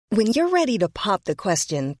When you're ready to pop the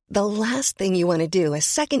question, the last thing you want to do is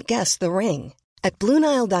second-guess the ring. At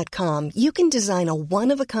BlueNile.com, you can design a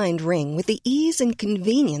one-of-a-kind ring with the ease and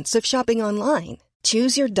convenience of shopping online.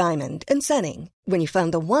 Choose your diamond and setting. When you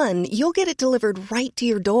find the one, you'll get it delivered right to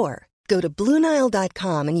your door. Go to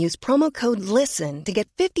BlueNile.com and use promo code LISTEN to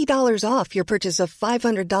get $50 off your purchase of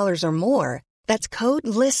 $500 or more. That's code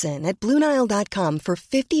LISTEN at BlueNile.com for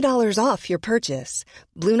 $50 off your purchase.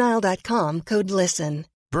 BlueNile.com, code LISTEN.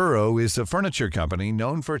 Burrow is a furniture company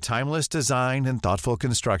known for timeless design and thoughtful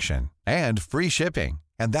construction, and free shipping,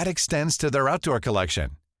 and that extends to their outdoor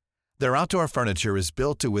collection. Their outdoor furniture is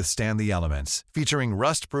built to withstand the elements, featuring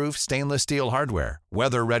rust-proof stainless steel hardware,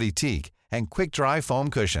 weather-ready teak, and quick-dry foam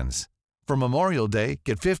cushions. For Memorial Day,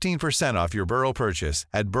 get 15% off your Burrow purchase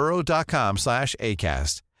at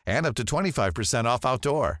burrow.com/ACAST and up to 25% off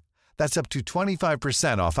outdoor. That's up to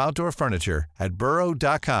 25% off outdoor furniture at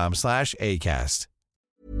burrow.com/ACAST.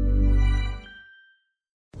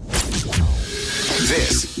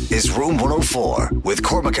 This is Room 104 with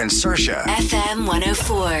Cormac and Saoirse. FM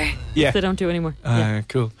 104. Yeah. They don't do anymore.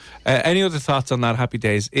 Cool. Any other thoughts on that? Happy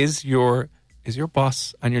days. Is your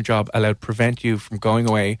boss and your job allowed to prevent you from going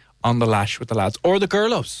away on the lash with the lads or the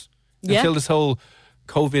girlos until this whole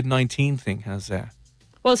COVID-19 thing has...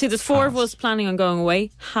 Well, see, there's four of us planning on going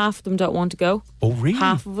away. Half of them don't want to go. Oh, really?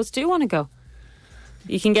 Half of us do want to go.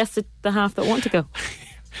 You can guess the half that want to go.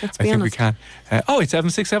 Let's be I think honest. we can.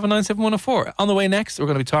 087-679-7104. On the way next, we're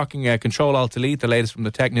going to be talking Control-Alt-Delete, the latest from the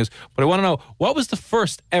tech news. But I want to know, what was the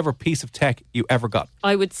first ever piece of tech you ever got?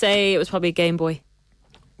 I would say it was probably a Game Boy.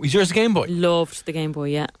 Was yours a Game Boy? Loved the Game Boy,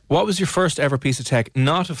 yeah. What was your first ever piece of tech?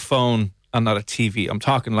 Not a phone and not a TV. I'm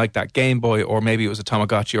talking like that Game Boy, or maybe it was a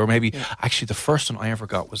Tamagotchi, or maybe... Yeah. Actually, the first one I ever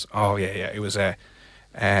got was... It was it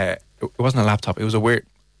wasn't a laptop. It was a weird...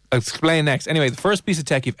 I'll explain next. Anyway, the first piece of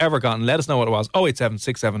tech you've ever gotten, let us know what it was.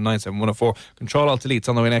 087-679-7104. Control-Alt-Delete. It's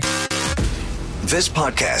on the way next. This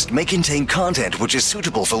podcast may contain content which is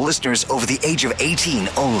suitable for listeners over the age of 18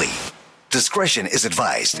 only. Discretion is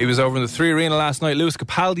advised. He was over in the 3 Arena last night. Lewis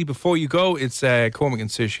Capaldi, before you go, it's Cormac and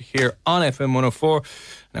Saoirse here on FM 104.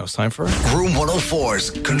 Now it's time for... Room 104's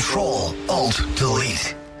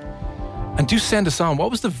Control-Alt-Delete. And do send us on.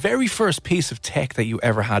 What was the very first piece of tech that you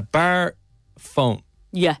ever had? Bar phone.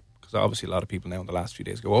 Yeah. Because obviously a lot of people now in the last few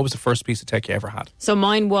days go, what was the first piece of tech you ever had? So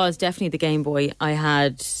mine was definitely the Game Boy. I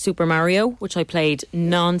had Super Mario, which I played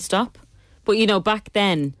non-stop. But, you know, back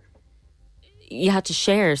then, you had to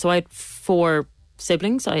share. So I had 4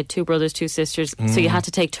 siblings. I had 2 brothers, 2 sisters. So you had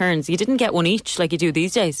to take turns. You didn't get one each like you do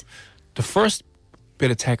these days. The first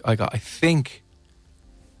bit of tech I got, I think,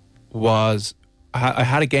 was... I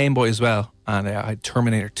had a Game Boy as well. And I had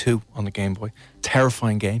Terminator 2 on the Game Boy.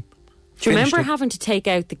 Terrifying game. Do you remember having to take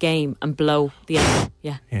out the game and blow the end?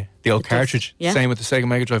 Yeah. The old cartridge. Yeah. Same with the Sega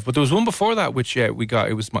Mega Drive. But there was one before that which we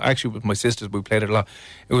got. It was actually with my sisters. We played it a lot.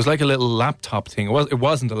 It was like a little laptop thing. It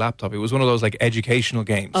wasn't a laptop. It was one of those like educational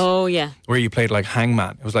games. Oh yeah. Where you played like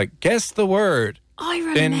Hangman. It was like guess the word. I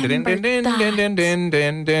remember that.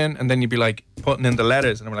 And then you'd be like putting in the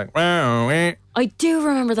letters, and I'm like, wow. I do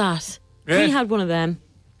remember that. Yeah. We had one of them.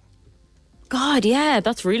 God, yeah,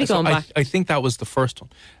 that's really going back. I think that was the first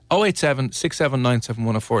one.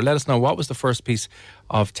 087-679-7104. Let us know, what was the first piece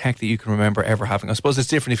of tech that you can remember ever having? I suppose it's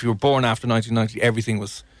different if you were born after 1990. Everything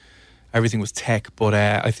was tech, but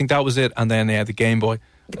I think that was it. And then the Game Boy.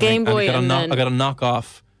 The Game Boy, I got a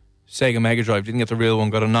knockoff Sega Mega Drive. Didn't get the real one.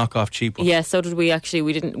 Got a knockoff cheap one. Yeah, so did we. Actually,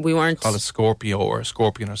 we weren't called a Scorpio or a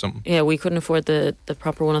Scorpion or something. Yeah, we couldn't afford the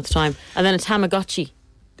proper one at the time. And then a Tamagotchi.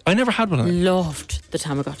 I never had one of them. Loved the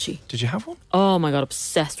Tamagotchi. Did you have one? Oh my God,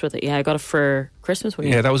 obsessed with it. Yeah, I got it for Christmas one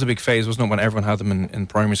year. Yeah, that was a big phase, wasn't it, when everyone had them in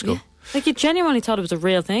primary school? Yeah. Like, you genuinely thought it was a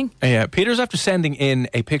real thing. Yeah, Peter's after sending in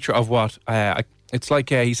a picture of what it's like.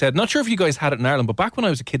 He said, not sure if you guys had it in Ireland, but back when I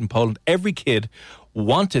was a kid in Poland, every kid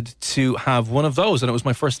wanted to have one of those, and it was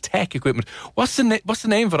my first tech equipment. What's the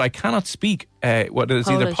name of it? I cannot speak what it is,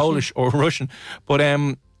 either Polish or Russian, but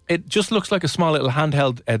it just looks like a small little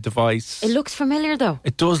handheld device. It looks familiar though.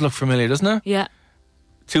 It does look familiar, doesn't it? Yeah.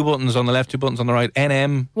 2 buttons on the left, 2 buttons on the right.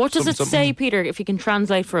 NM. What does it say, Peter, if you can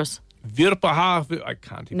translate for us? I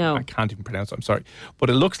can't even pronounce it, I'm sorry. But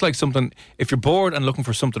it looks like something, if you're bored and looking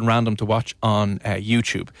for something random to watch on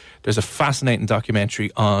YouTube, there's a fascinating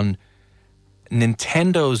documentary on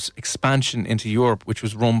Nintendo's expansion into Europe, which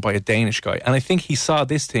was run by a Danish guy. And I think he saw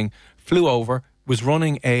this thing, flew over, was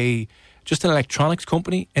running just an electronics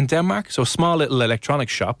company in Denmark, so a small little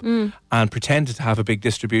electronics shop, and pretended to have a big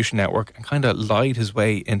distribution network and kind of lied his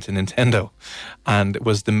way into Nintendo, and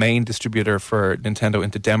was the main distributor for Nintendo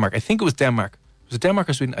into Denmark. I think it was Denmark. Was it Denmark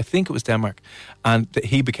or Sweden? I think it was Denmark. And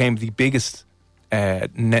he became the biggest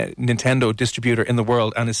Nintendo distributor in the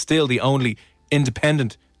world and is still the only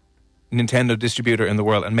independent Nintendo distributor in the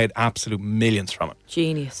world and made absolute millions from it.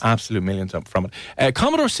 Genius. Absolute millions from it.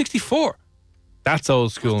 Commodore 64. That's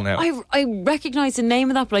old school now. I recognise the name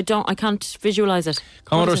of that, but I can't visualise it.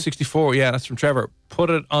 Commodore 64, yeah, that's from Trevor. Put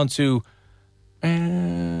it onto... put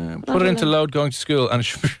it into load going to school and it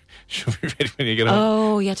should be ready when you get home.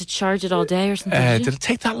 Oh, you had to charge it all day or something. Did it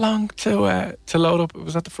take that long to load up?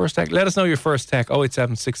 Was that the first tech? Let us know your first tech.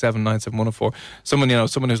 087 67 97 104. Someone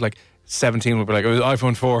who's like 17 will be like, it was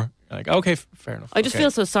iPhone 4. You're like, okay, fair enough. I just feel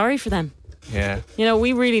so sorry for them. Yeah.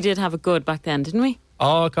 We really did have it good back then, didn't we?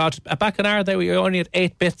 Oh, God. Back in our day, we only had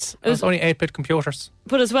 8 bits. It was only 8-bit computers.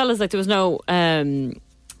 But as well as, there was no HD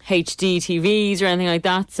TVs or anything like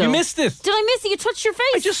that. So you missed it. Did I miss it? You touched your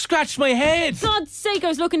face. I just scratched my head. God's sake, I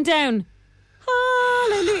was looking down.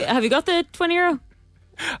 Hallelujah. Have you got the €20?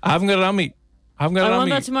 I haven't got it on me. I want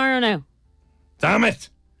that tomorrow now. Damn it.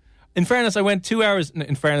 In fairness, I went 2 hours.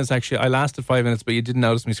 In fairness, actually, I lasted 5 minutes, but you didn't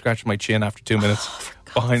notice me scratching my chin after 2 minutes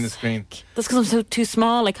behind the screen. That's because I'm too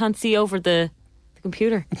small. I can't see over the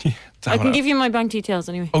computer. I can give you my bank details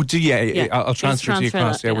anyway. Oh, do you? Yeah. I'll transfer to you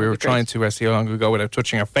across. Yeah, we were trying to see how long we go without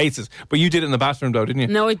touching our faces. But you did it in the bathroom, though, didn't you?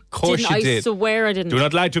 No, I didn't. Of course you did. I swear I didn't. Do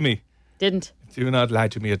not lie to me. Didn't. Do not lie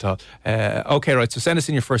to me at all. Okay, right. So send us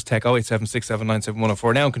in your first tech, 087 67 97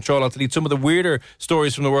 104. Now in Control Alt Delete some of the weirder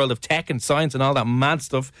stories from the world of tech and science and all that mad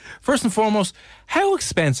stuff. First and foremost, how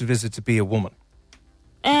expensive is it to be a woman?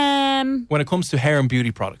 When it comes to hair and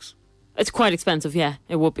beauty products? It's quite expensive, yeah.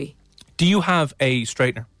 It would be. Do you have a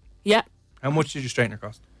straightener? Yeah. How much did your straightener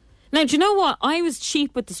cost? Now, do you know what? I was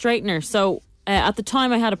cheap with the straightener. So at the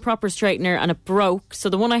time I had a proper straightener and it broke. So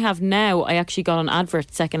the one I have now, I actually got on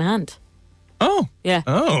advert second hand. Oh. Yeah.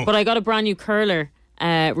 Oh. But I got a brand new curler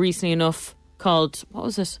recently enough called, what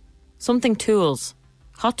was it? Something Tools.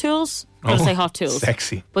 Hot Tools? I'm going to say Hot Tools.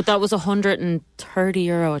 Sexy. But that was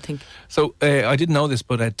 €130, I think. So I didn't know this,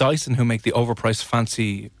 but Dyson, who make the overpriced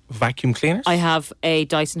fancy vacuum cleaners? I have a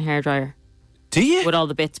Dyson hairdryer. Do you? With all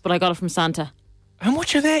the bits, but I got it from Santa. How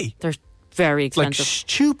much are they? They're very expensive. Like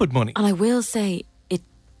stupid money. And I will say,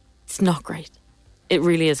 it's not great. It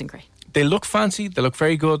really isn't great. They look fancy. They look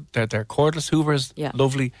very good. They're cordless hoovers. Yeah.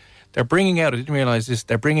 Lovely. They're bringing out, I didn't realise this,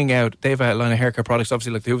 they have a line of haircare products,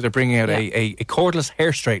 obviously, like the Hoover. They're bringing out a cordless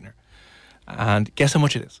hair straightener. And guess how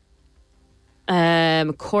much it is?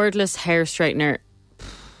 Cordless hair straightener.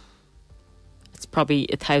 It's probably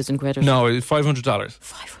 £1,000 or something. No, it's $500.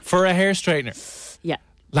 For a hair straightener. Yeah.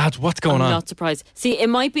 Lads, what's going on? I'm not surprised. See, it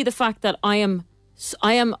might be the fact that I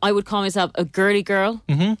would call myself a girly girl,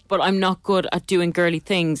 but I'm not good at doing girly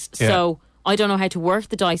things. Yeah. So I don't know how to work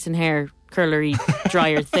the Dyson hair curlery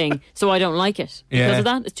dryer thing. So I don't like it. Because of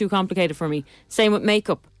that, it's too complicated for me. Same with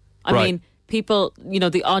makeup. I mean, people,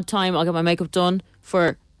 the odd time I'll get my makeup done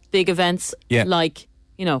for big events like,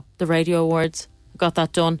 the radio awards. Got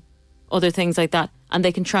that done. Other things like that. And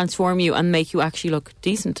they can transform you and make you actually look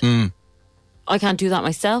decent. I can't do that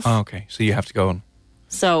myself. Oh, okay, so you have to go on.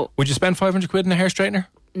 So would you spend £500 in a hair straightener?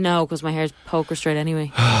 No, because my hair's poker straight anyway.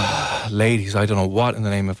 Ladies, I don't know what in the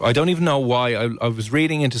name of... I don't even know why. I was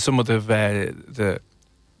reading into some of the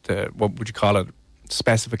what would you call it,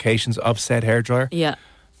 specifications of said hairdryer. Yeah.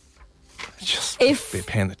 It's just be a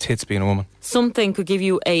pain in the tits being a woman. Something could give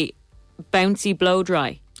you a bouncy blow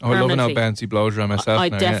dry. Oh, I love an old bouncy blow dry myself.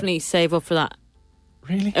 I'd definitely save up for that.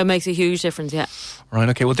 Really? It makes a huge difference, yeah. Right,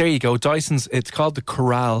 okay, well there you go. Dyson's, it's called the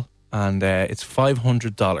Corral, and it's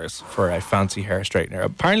 $500 for a fancy hair straightener.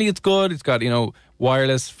 Apparently it's good. It's got,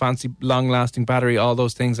 wireless, fancy, long-lasting battery, all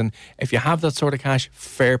those things. And if you have that sort of cash,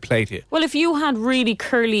 fair play to you. Well, if you had really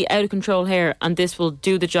curly, out-of-control hair and this will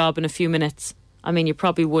do the job in a few minutes, I mean, you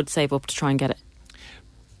probably would save up to try and get it.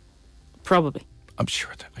 Probably. I'm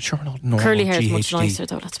sure not normal curly hair GHD. is much nicer,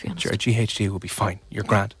 though, let's be honest. Sure, GHD will be fine. You're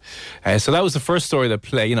grand. So that was the first story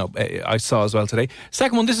that I saw as well today.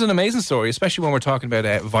 Second one, this is an amazing story, especially when we're talking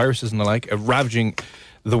about viruses and the like, ravaging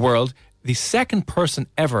the world. The second person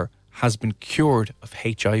ever has been cured of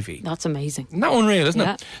HIV. That's amazing. Isn't that unreal, isn't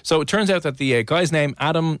it? So it turns out that the guy's name,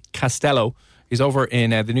 Adam Costello, he's over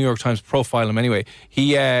in the New York Times, profile him anyway.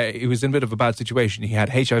 He was in a bit of a bad situation. He had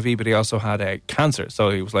HIV, but he also had cancer. So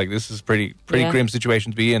he was like, this is pretty grim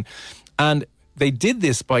situation to be in. And they did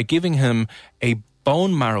this by giving him a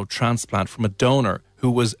bone marrow transplant from a donor who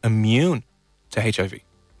was immune to HIV.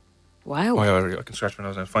 Wow. Oh, I can scratch my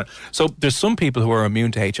nose now, it's fine. So there's some people who are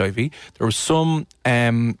immune to HIV. There were some...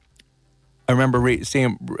 I I remember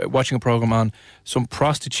watching a program on some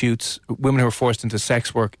prostitutes, women who were forced into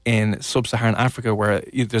sex work in sub-Saharan Africa, where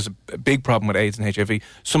there's a big problem with AIDS and HIV.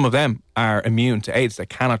 Some of them are immune to AIDS. They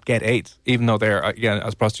cannot get AIDS, even though they're, again,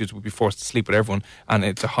 as prostitutes, would be forced to sleep with everyone, and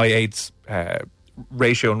it's a high AIDS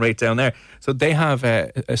ratio and rate down there. So they have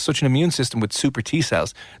such an immune system with super T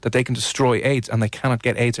cells that they can destroy AIDS, and they cannot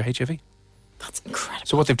get AIDS or HIV. That's incredible.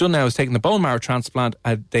 So what they've done now is taken the bone marrow transplant,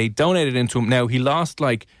 they donated it into him. Now, he lost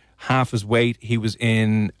like half his weight. He was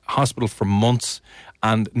in hospital for months,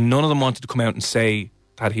 and none of them wanted to come out and say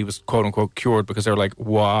that he was quote-unquote cured, because they're like,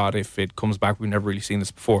 what if it comes back? We've never really seen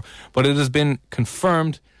this before. But it has been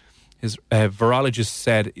confirmed. His virologist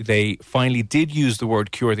said they finally did use the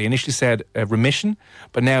word cure. They initially said remission,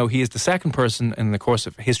 but now he is the second person in the course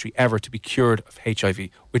of history ever to be cured of HIV,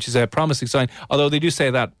 which is a promising sign. Although they do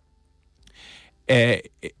say that this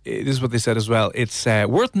is what they said as well. It's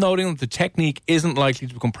worth noting that the technique isn't likely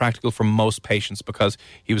to become practical for most patients, because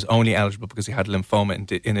he was only eligible because he had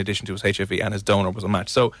lymphoma in addition to his HIV, and his donor was a match.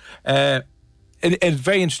 So a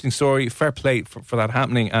very interesting story. Fair play for that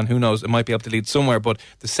happening, and who knows, it might be able to lead somewhere. But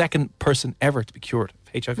the second person ever to be cured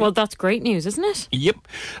of HIV. Well, that's great news, isn't it? Yep,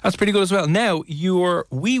 that's pretty good as well. Now, your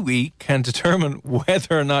wee can determine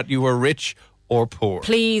whether or not you are rich or poor.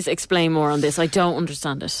 Please explain more on this. I don't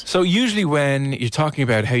understand it. So usually when you're talking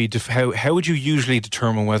about how would you usually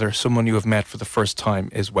determine whether someone you have met for the first time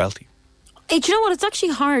is wealthy? Hey, do you know what? It's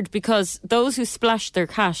actually hard, because those who splash their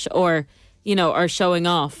cash or, are showing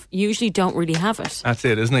off usually don't really have it. That's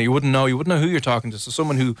it, isn't it? You wouldn't know who you're talking to. So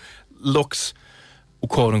someone who looks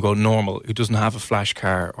quote unquote normal, who doesn't have a flash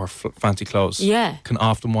car or fancy clothes, can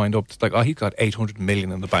often wind up like, he's got 800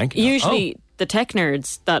 million in the bank. Usually the tech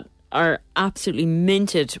nerds that are absolutely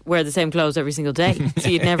minted wear the same clothes every single day, so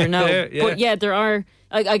you'd never know. But there are,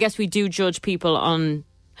 I guess we do judge people on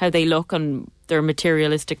how they look and their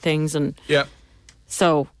materialistic things, and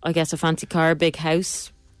so I guess a fancy car, a big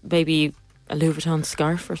house, maybe a Louis Vuitton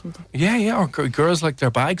scarf or something. Or girls like their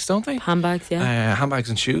bags, don't they? Handbags, handbags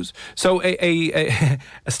and shoes. So a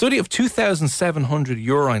study of 2,700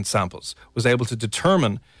 urine samples was able to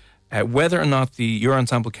determine whether or not the urine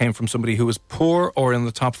sample came from somebody who was poor or in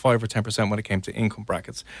the top 5 or 10% when it came to income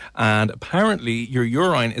brackets. And apparently your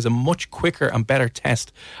urine is a much quicker and better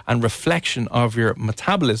test and reflection of your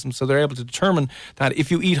metabolism. So they're able to determine that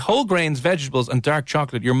if you eat whole grains, vegetables and dark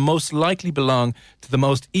chocolate, you most likely belong to the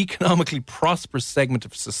most economically prosperous segment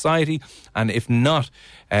of society. And if not,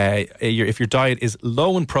 if your diet is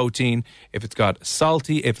low in protein, if it's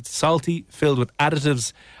salty, filled with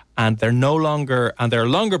additives, and there are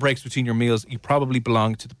longer breaks between your meals, you probably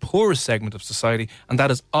belong to the poorest segment of society, and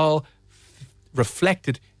that is all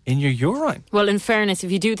reflected in your urine. Well, in fairness,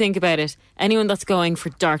 if you do think about it, anyone that's going for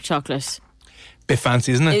dark chocolate, bit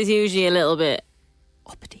fancy, isn't it? Is usually a little bit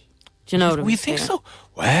uppity. Do you know what I mean? We think so?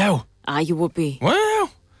 Wow. You would be. Wow.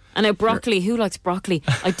 And now broccoli, who likes broccoli?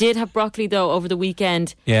 I did have broccoli though over the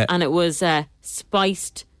weekend, and it was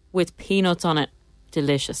spiced with peanuts on it.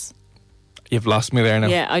 Delicious. You've lost me there now.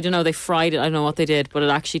 Yeah, I don't know. They fried it. I don't know what they did, but it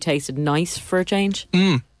actually tasted nice for a change.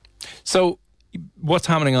 So, what's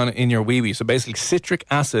happening in your wee? So, basically, citric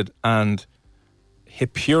acid and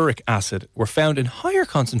hippuric acid were found in higher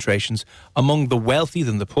concentrations among the wealthy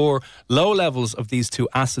than the poor. Low levels of these two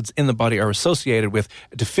acids in the body are associated with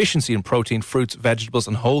a deficiency in protein, fruits, vegetables,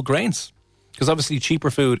 and whole grains. Because obviously,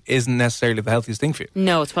 cheaper food isn't necessarily the healthiest thing for you.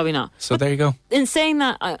 No, it's probably not. So, there you go. In saying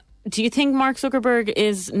that, do you think Mark Zuckerberg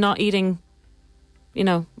is not eating,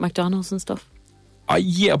 McDonald's and stuff?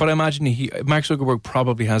 Yeah, but I imagine Mark Zuckerberg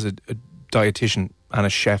probably has a dietitian and a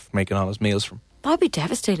chef making all his meals for him. That'd be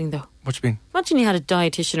devastating, though. What do you mean? Imagine you had a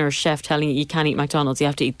dietitian or a chef telling you can't eat McDonald's, you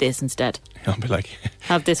have to eat this instead. I'll be like...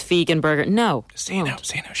 have this vegan burger. No. See you now,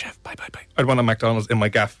 chef. Bye. I'd want a McDonald's in my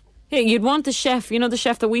gaff. Yeah, you'd want the chef, the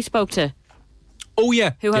chef that we spoke to. Oh,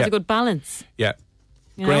 yeah. Who has a good balance. Yeah.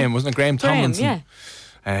 Graham, wasn't it? Graham Tomlinson. Yeah.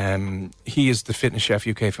 He is the Fitness Chef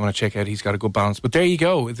UK if you want to check out. He's got a good balance. But there you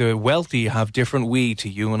go. The wealthy have different we to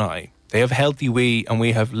you and I. They have healthy we and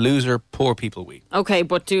we have loser poor people we. Okay,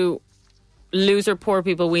 but do loser poor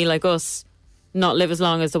people we like us not live as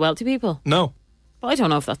long as the wealthy people? No. But I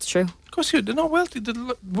don't know if that's true. Of course they're not wealthy.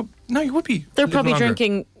 No, you would be. They're probably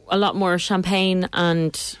drinking a lot more champagne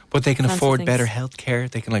and... But they can afford better health care.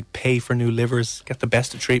 They can pay for new livers, get the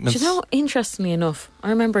best of treatments. Do you know, interestingly enough, I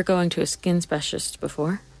remember going to a skin specialist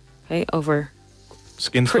before, over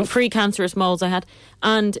skin pre-cancerous moles I had,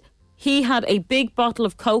 and he had a big bottle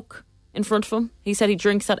of Coke in front of him. He said he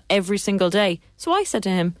drinks that every single day. So I said to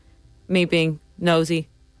him, me being nosy,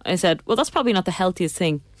 I said, well, that's probably not the healthiest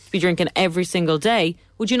thing to be drinking every single day.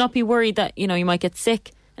 Would you not be worried that, you might get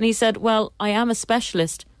sick? And he said, well, I am a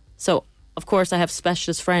specialist, so of course, I have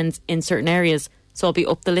specialist friends in certain areas, so I'll be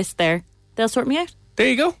up the list there. They'll sort me out. There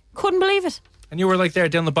you go. Couldn't believe it. And you were like there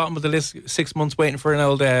down the bottom of the list, 6 months waiting for an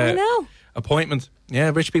old I know. appointment.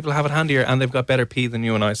 Yeah, rich people have it handier and they've got better pee than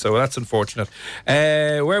you and I, so that's unfortunate.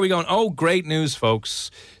 Where are we going? Oh, great news, folks.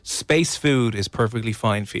 Space food is perfectly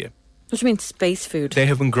fine for you. What do you mean space food? They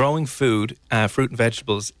have been growing food, fruit and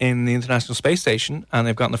vegetables in the International Space Station, and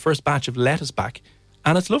they've gotten the first batch of lettuce back.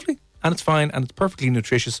 And it's lovely, and it's fine, and it's perfectly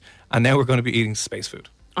nutritious, and now we're going to be eating space food.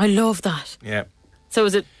 I love that. Yeah. So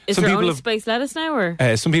is Some there people only space lettuce now,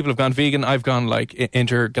 or? Some people have gone vegan. I've gone like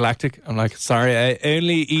intergalactic. I'm like, sorry, I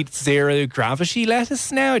only eat zero gravity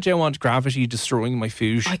lettuce now. I don't want gravity destroying my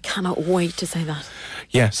food. I cannot wait to say that.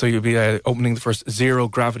 Yeah, so you'll be opening the first zero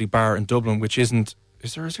gravity bar in Dublin, which isn't.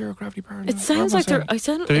 Is there a zero gravity bar? It sounds like there.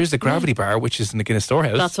 There is the gravity bar, which is in the Guinness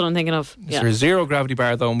Storehouse. That's what I'm thinking of. There's a zero gravity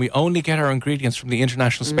bar though, and we only get our ingredients from the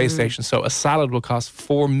International Space Station. So a salad will cost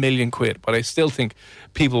 £4 million, but I still think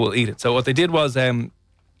people will eat it. So what they did was,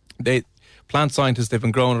 plant scientists, they've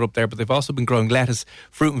been growing it up there, but they've also been growing lettuce,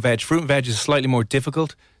 fruit and veg. Fruit and veg is slightly more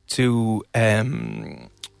difficult to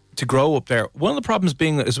grow up there. One of the problems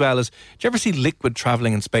being as well is, do you ever see liquid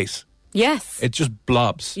travelling in space? Yes. It just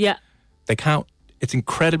blobs. Yeah. They can't. It's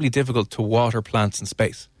incredibly difficult to water plants in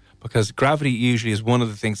space because gravity usually is one of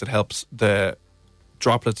the things that helps the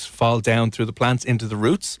droplets fall down through the plants into the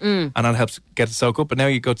roots, and that helps get it soak up. But now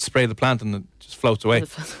you go to spray the plant and it just floats away.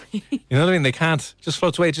 You know what I mean? They can't. It just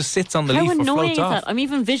floats away. It just sits on the leaf or floats off. How annoying is that? I'm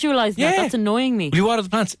even visualising that. That's annoying me. You water the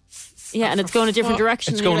plants. Yeah, and it's going a different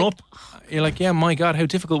direction. It's going up. You're like, yeah, my God, how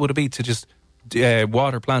difficult would it be to just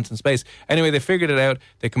water plants in space? Anyway, they figured it out.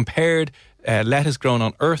 They compared lettuce grown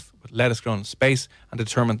on Earth with lettuce grown in space and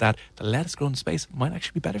determined that the lettuce grown in space might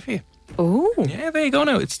actually be better for you. Oh. Yeah, there you go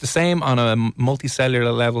now. It's the same on a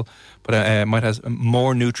multicellular level, but it might have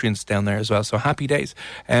more nutrients down there as well. So happy days.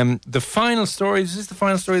 The final story, is this the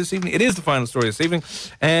final story this evening? It is the final story this evening.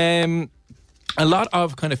 A lot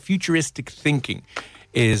of kind of futuristic thinking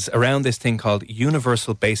is around this thing called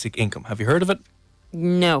universal basic income. Have you heard of it?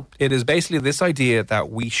 No. It is basically this idea that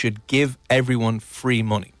we should give everyone free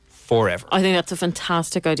money forever. I think that's a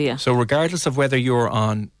fantastic idea. So regardless of whether you're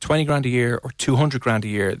on 20 grand a year or 200 grand a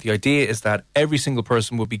year, the idea is that every single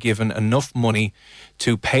person will be given enough money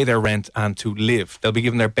to pay their rent and to live. They'll be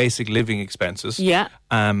given their basic living expenses. Yeah.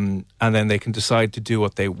 And then they can decide to do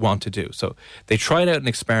what they want to do. So they tried out an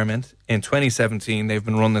experiment in 2017. They've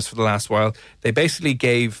been running this for the last while. They basically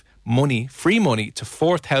gave money, free money, to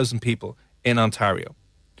 4,000 people in Ontario.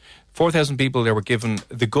 4,000 people, they were given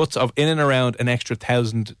the guts of in and around an extra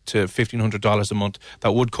 $1,000 to $1,500 a month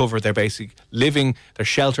that would cover their basic living, their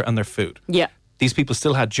shelter and their food. Yeah. These people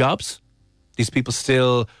still had jobs. These people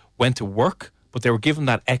still went to work, but they were given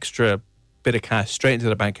that extra bit of cash straight into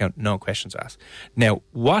their bank account, no questions asked. Now,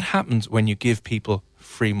 what happens when you give people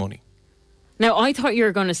free money? Now, I thought you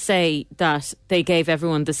were going to say that they gave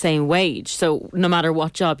everyone the same wage. So no matter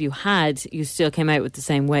what job you had, you still came out with the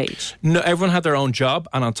same wage. No, everyone had their own job.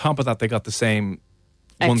 And on top of that, they got the same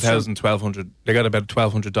 $1,000, $1,200. They got about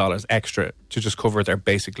 $1,200 extra to just cover their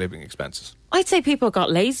basic living expenses. I'd say people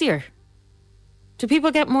got lazier. Do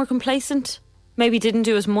people get more complacent? Maybe didn't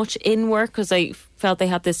do as much in work because they felt they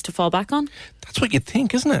had this to fall back on? That's what you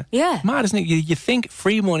think, isn't it? Yeah. Mad, isn't it? You think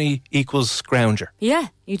free money equals scrounger. Yeah,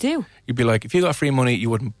 you do. You'd be like, if you got free money, you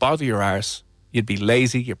wouldn't bother your arse. You'd be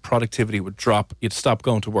lazy. Your productivity would drop. You'd stop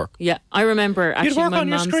going to work. Yeah, I remember actually You'd work my on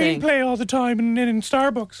your mum saying... screenplay all the time in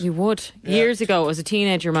Starbucks. You would. Yeah. Years ago, as a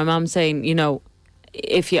teenager, my mum saying, you know,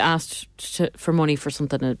 if you asked for money for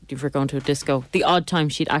something, if you're going to a disco, the odd time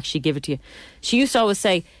she'd actually give it to you. She used to always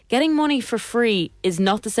say, getting money for free is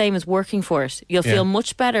not the same as working for it. You'll feel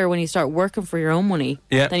much better when you start working for your own money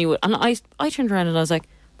than you would. And I turned around and I was like,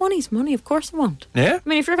 money's money, of course I want. Yeah. I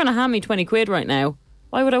mean, if you're going to hand me 20 quid right now,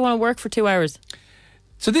 why would I want to work for 2 hours?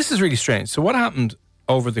 So this is really strange. So what happened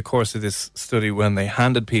over the course of this study when they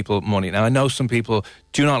handed people money? Now, I know some people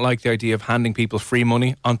do not like the idea of handing people free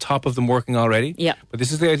money on top of them working already. Yeah. But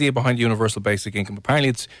this is the idea behind universal basic income. Apparently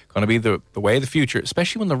it's going to be the way of the future,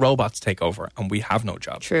 especially when the robots take over and we have no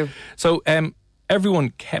jobs. True. So everyone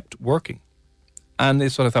kept working. And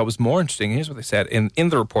this is what I thought was more interesting. Here's what they said in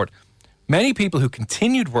the report. Many people who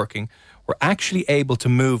continued working were actually able to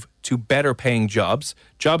move to better paying jobs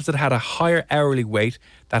that had a higher hourly wage,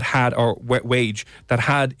 that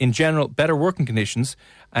had in general better working conditions,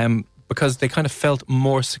 because they kind of felt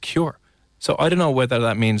more secure. So I don't know whether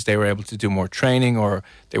that means they were able to do more training or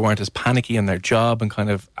they weren't as panicky in their job and kind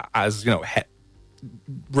of as, you know,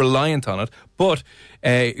 reliant on it. But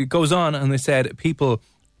it goes on and they said people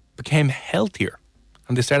became healthier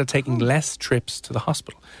and they started taking less trips to the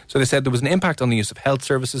hospital. So they said there was an impact on the use of health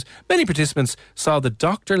services. Many participants saw the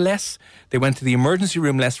doctor less, they went to the emergency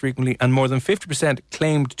room less frequently, and more than 50%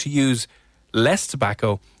 claimed to use less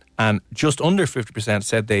tobacco, and just under 50%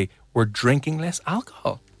 said they were drinking less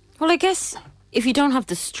alcohol. Well, I guess if you don't have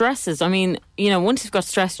the stresses, I mean, once you've got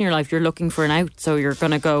stress in your life, you're looking for an out, so you're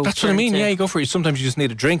going to go. That's what I mean. Yeah, you go for it. Sometimes you just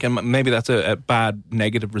need a drink, and maybe that's a bad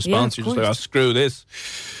negative response. You're just like, oh, screw this.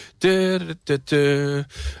 So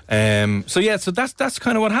that's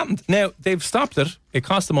kind of what happened. Now, they've stopped it. It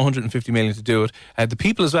cost them 150 million to do it. The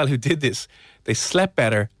people as well who did this, they slept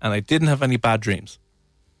better, and they didn't have any bad dreams.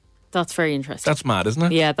 That's very interesting. That's mad, isn't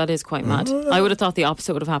it? Yeah, that is quite mad. I would have thought the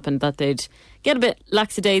opposite would have happened, that they'd get a bit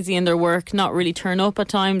lackadaisy in their work, not really turn up at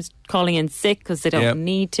times, calling in sick because they don't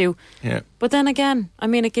need to. Yeah. But then again, I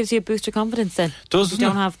mean, it gives you a boost of confidence then. Doesn't you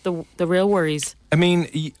don't have the real worries. I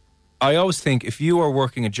mean, I always think if you are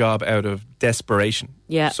working a job out of desperation,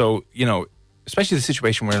 so, especially the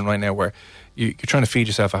situation we're in right now where you're trying to feed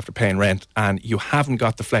yourself after paying rent and you haven't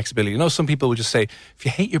got the flexibility. Some people would just say, if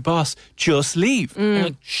you hate your boss, just leave. And you're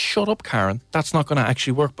like, shut up, Karen. That's not going to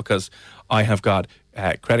actually work because I have got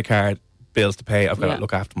credit card bills to pay. I've got to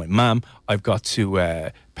look after my mum. I've got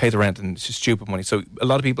to pay the rent, and it's stupid money. So a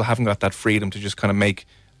lot of people haven't got that freedom to just kind of make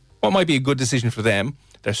what might be a good decision for them.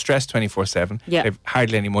 They're stressed 24/7. Yeah. They've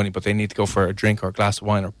hardly any money, but they need to go for a drink or a glass of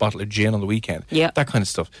wine or a bottle of gin on the weekend. Yeah. That kind of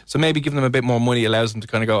stuff. So maybe giving them a bit more money allows them to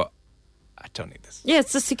kind of go, I don't need this. Yeah,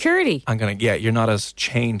 it's the security. You're not as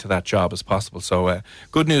chained to that job as possible. So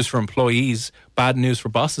good news for employees, bad news for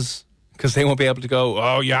bosses, because they won't be able to go,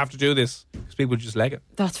 oh, you have to do this, because people just leg it.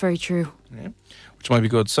 That's very true. Yeah. Which might be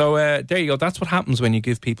good. So there you go. That's what happens when you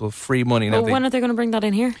give people free money. Well, when are they going to bring that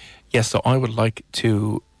in here? Yes, so I would like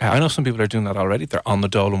to... I know some people are doing that already. They're on the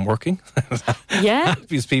dole and working. Yeah.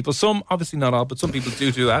 These people. Some, obviously not all, but some people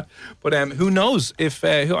do that. But who knows if...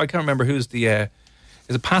 I can't remember who's the... is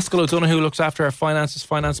it Pascal O'Donoghue who looks after our finances,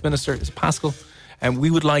 finance minister? Is it Pascal? And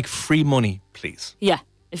we would like free money, please. Yeah.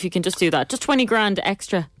 If you can just do that. Just 20 grand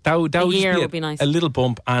extra that would year be would be nice. A little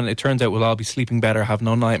bump, and it turns out we'll all be sleeping better, have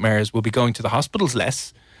no nightmares, we'll be going to the hospitals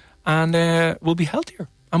less, and we'll be healthier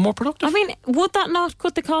and more productive. I mean, would that not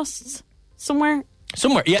cut the costs somewhere?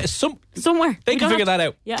 Somewhere, yeah. Somewhere. They can figure that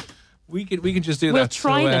out. Yeah. We can just do we'll that.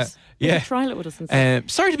 Try it. Yeah. We'll trial it with us instead.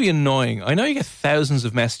 Sorry to be annoying. I know you get thousands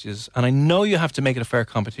of messages, and I know you have to make it a fair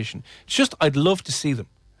competition. It's just, I'd love to see them.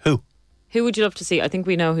 Who? Who would you love to see? I think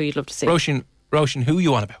we know who you'd love to see. Roisin, who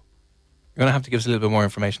you on about? You're going to have to give us a little bit more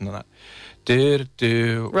information than that.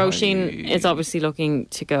 Roisin is obviously looking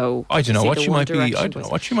to go. I don't know what she might be. I don't know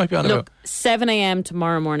what she might be on about. 7 a.m.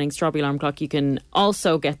 tomorrow morning, Strawberry Alarm Clock. You can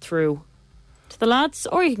also get through to the lads,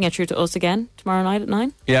 or you can get through to us again tomorrow night at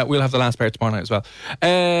 9. Yeah, we'll have the last part tomorrow night as well.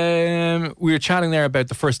 We were chatting there about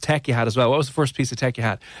the first tech you had as well. What was the first piece of tech you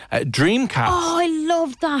had? Dreamcast. Oh, I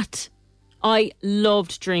loved that. I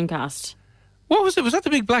loved Dreamcast. What was it? Was that the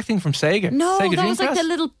big black thing from Sega? No, Sega that Dreamcast? was like the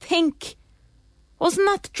little pink. Wasn't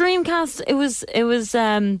that the Dreamcast? It was.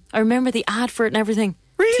 I remember the ad for it and everything.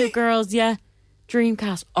 Really? 2 girls, yeah.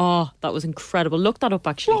 Dreamcast. Oh, that was incredible. Look that up,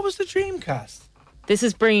 actually. What was the Dreamcast? This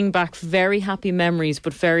is bringing back very happy memories,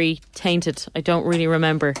 but very tainted. I don't really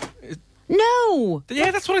remember. No!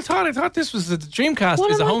 Yeah, that's what I thought. I thought this was the Dreamcast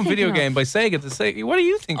is a home video game by Sega. What are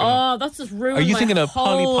you thinking of? Oh, that's just ruined. Are you my thinking of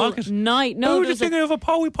Polly whole Pocket? Night. No, you're thinking of a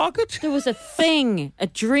Polly Pocket? There was a thing, a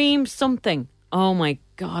dream something. Oh my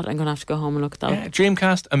God, I'm going to have to go home and look at that. Yeah,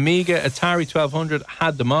 Dreamcast, Amiga, Atari 1200,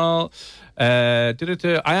 had them all. I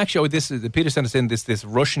actually, Peter sent us in this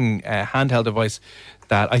Russian handheld device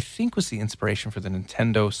that I think was the inspiration for the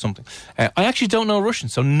Nintendo something. I actually don't know Russian,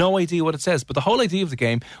 so no idea what it says. But the whole idea of the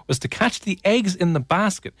game was to catch the eggs in the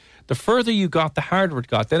basket. The further you got, the harder it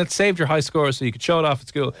got. Then it saved your high score so you could show it off at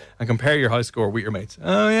school and compare your high score with your mates.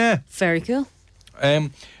 Oh, yeah. Very cool. The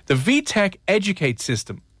VTech Educate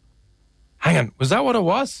system. Hang on, was that what it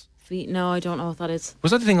was? No, I don't know what that is.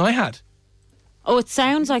 Was that the thing I had? Oh, it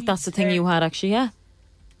sounds like that's the thing you had, actually, yeah.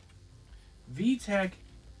 VTech.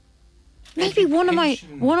 Maybe one of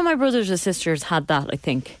my brothers or sisters had that, I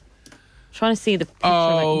think. I'm trying to see the picture.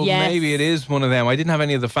 Oh, yes. Maybe it is one of them. I didn't have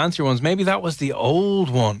any of the fancier ones. Maybe that was the old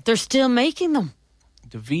one. They're still making them.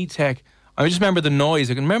 The VTech. I just remember the noise.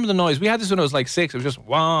 I can remember the noise. We had this when I was like 6. It was just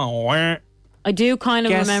wow, wah. I do kind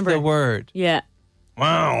of remember. Guess the word. Yeah.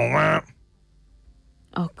 Wow, wah.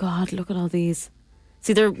 Oh God, look at all these.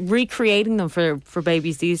 See, they're recreating them for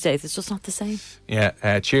babies these days. It's just not the same.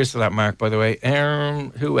 Yeah, cheers to that, Mark, by the way.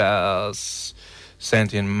 Who else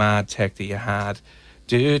sent in mad tech that you had?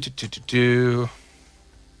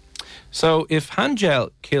 So, if hand gel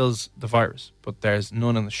kills the virus, but there's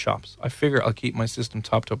none in the shops, I figure I'll keep my system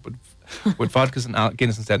topped up with with vodkas and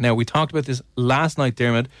Guinness instead. Now, we talked about this last night,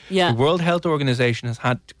 Dermot. Yeah. The World Health Organization has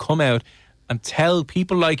had to come out and tell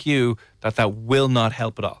people like you that will not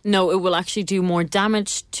help at all. No, it will actually do more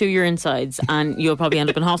damage to your insides and you'll probably end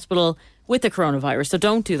up in hospital with the coronavirus. So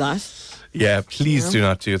don't do that. Yeah, please do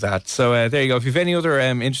not do that. So there you go. If you have any other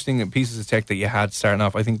interesting pieces of tech that you had starting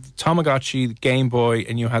off, I think the Tamagotchi, the Game Boy,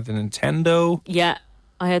 and you had the Nintendo. Yeah,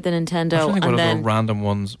 I had the Nintendo. I don't think and what then other random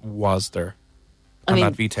ones was there. I mean,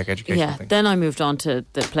 that VTech education thing. Then I moved on to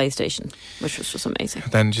the PlayStation, which was just amazing.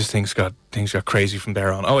 Then just things got crazy from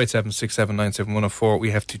there on. 087-679-7104.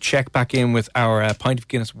 We have to check back in with our Pint of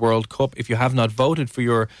Guinness World Cup. If you have not voted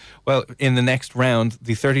for in the next round,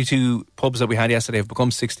 the 32 pubs that we had yesterday have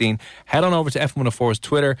become 16. Head on over to FM104's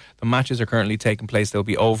Twitter. The matches are currently taking place. They'll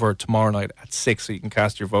be over tomorrow night at 6, so you can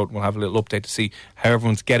cast your vote. We'll have a little update to see how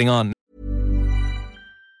everyone's getting on.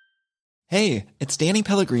 Hey, it's Danny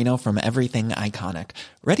Pellegrino from Everything Iconic.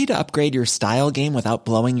 Ready to upgrade your style game without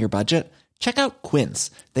blowing your budget? Check out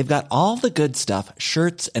Quince. They've got all the good stuff,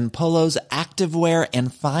 shirts and polos, activewear,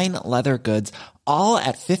 and fine leather goods, all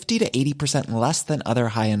at 50 to 80% less than other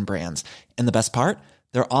high-end brands. And the best part?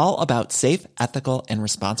 They're all about safe, ethical, and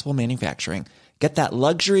responsible manufacturing. Get that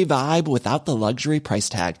luxury vibe without the luxury price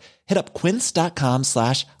tag. Hit up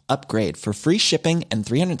quince.com/upgrade for free shipping and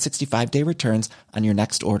 365-day returns on your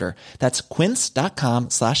next order. That's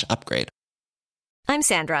quince.com/upgrade. I'm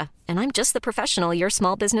Sandra, and I'm just the professional your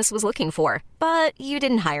small business was looking for. But you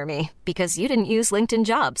didn't hire me because you didn't use LinkedIn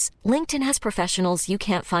Jobs. LinkedIn has professionals you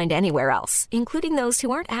can't find anywhere else, including those who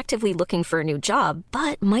aren't actively looking for a new job,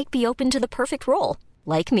 but might be open to the perfect role,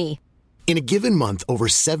 like me. In a given month, over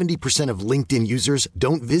 70% of LinkedIn users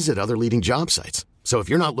don't visit other leading job sites. So if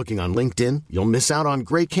you're not looking on LinkedIn, you'll miss out on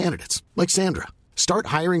great candidates like Sandra. Start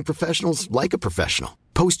hiring professionals like a professional.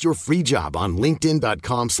 Post your free job on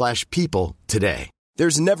linkedin.com/people today.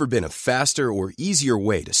 There's never been a faster or easier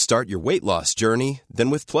way to start your weight loss journey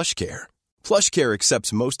than with PlushCare. PlushCare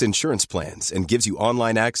accepts most insurance plans and gives you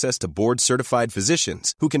online access to board-certified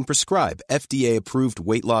physicians who can prescribe FDA-approved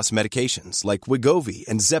weight loss medications like Wegovy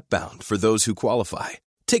and Zepbound for those who qualify.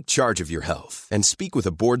 Take charge of your health and speak with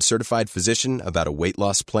a board-certified physician about a weight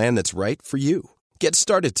loss plan that's right for you. Get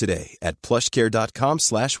started today at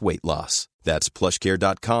plushcare.com/weight loss. That's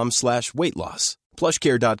plushcare.com/weight loss.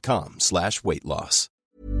 plushcare.com/weight loss.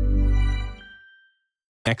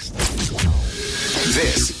 Next.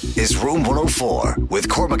 This is Room 104 with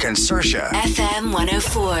Cormac and Saoirse. FM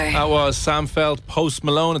 104. That was Sam Feld, Post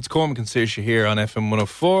Malone. It's Cormac and Saoirse here on FM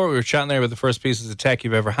 104. We were chatting there about the first pieces of tech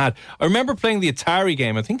you've ever had. I remember playing the Atari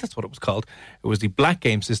game. I think that's what it was called. It was the black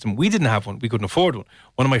game system. We didn't have one. We couldn't afford one.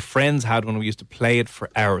 One of my friends had one. We used to play it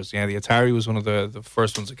for hours. Yeah, the Atari was one of the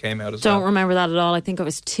first ones that came out as well. Don't remember that at all. I think I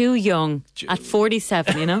was too young at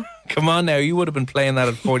 47, you know? Come on now, you would have been playing that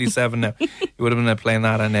at 47 now. You would have been playing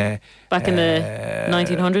that in back in the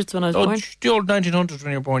 1900s when I was born. The old 1900s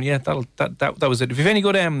when you were born. Yeah, that was it. If you've any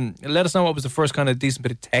good, let us know what was the first kind of decent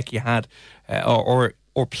bit of tech you had, or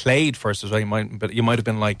played first as well. You might have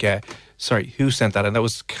been like, sorry, who sent that? And that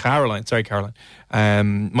was Caroline. Sorry, Caroline.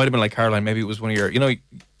 Might have been like Caroline. Maybe it was one of your.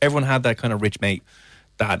 Everyone had that kind of rich mate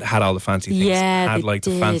that had all the fancy things. Yeah, had like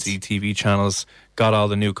the fancy TV channels, got all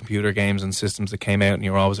the new computer games and systems that came out, and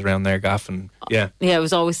you were always around there gaffing. Yeah, it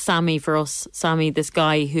was always Sammy for us. Sammy, this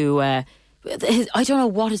guy who I don't know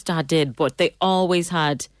what his dad did, but they always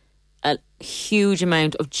had a huge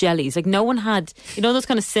amount of jellies. Like no one had, those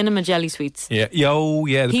kind of cinema jelly sweets. Yeah,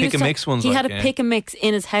 the pick and mix ones. He had a pick and mix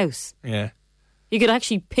in his house. Yeah, you could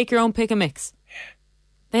actually pick your own pick and mix. Yeah,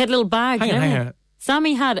 they had little bags. Hang on.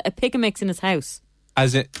 Sammy had a pick and mix in his house.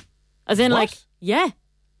 As in what? Like, yeah.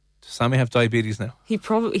 Does Sammy have diabetes now? He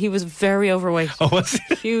was very overweight. Oh, was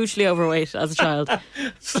he? Hugely overweight as a child.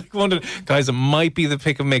 It's like wondering, guys, it might be the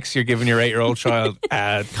pick and mix you're giving your 8-year-old child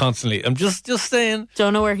constantly. I'm just saying.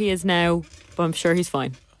 Don't know where he is now, but I'm sure he's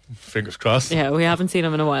fine. Fingers crossed. Yeah, we haven't seen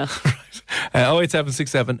him in a while.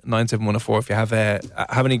 08767 if you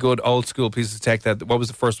have any good old school pieces of tech what was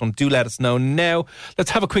the first one, do let us know now.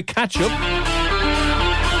 Let's have a quick catch up.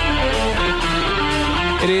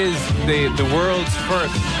 It is the world's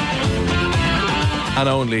first and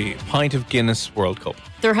only Pint of Guinness World Cup.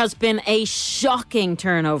 There has been a shocking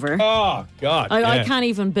turnover. Oh, God. I can't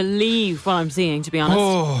even believe what I'm seeing, to be honest.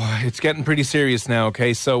 Oh, it's getting pretty serious now,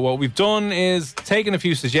 okay? So what we've done is taken a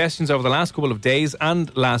few suggestions over the last couple of days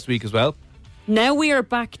and last week as well. Now we are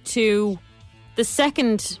back to the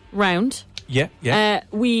second round. Yeah.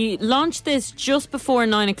 We launched this just before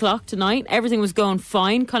 9 o'clock tonight. Everything was going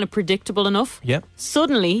fine, kind of predictable enough. Yeah.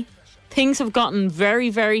 Suddenly, things have gotten very,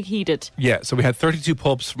 very heated. Yeah, so we had 32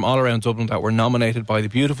 pubs from all around Dublin that were nominated by the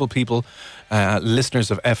beautiful people,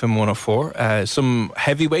 listeners of FM 104. Some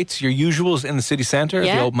heavyweights, your usuals in the city centre,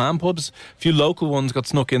 the old man pubs. A few local ones got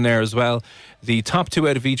snuck in there as well. The top 2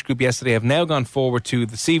 out of each group yesterday have now gone forward to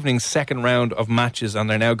this evening's second round of matches, and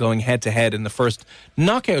they're now going head-to-head in the first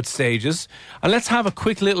knockout stages. And let's have a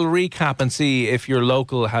quick little recap and see if your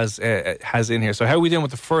local has in here. So how are we doing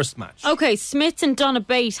with the first match? Okay, Smiths and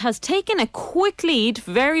Donabate has taken a quick lead,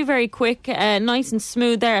 very, very quick, nice and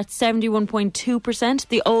smooth there at 71.2%.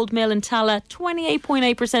 The Old Mill and Tala,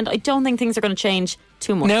 28.8%. I don't think things are going to change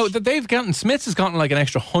too much. Now, Smiths has gotten like an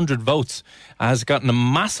extra 100 votes, has gotten a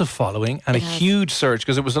massive following and a huge surge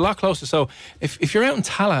because it was a lot closer. So if you're out in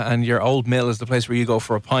Tala and your Old Mill is the place where you go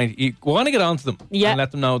for a pint, you want to get on to them and let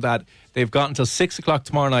them know that they've got until 6 o'clock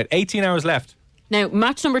tomorrow night. 18 hours left. Now,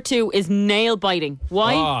 match number 2 is nail biting.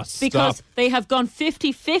 Why? Oh, because they have gone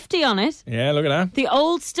 50-50 on it. Yeah, look at that. The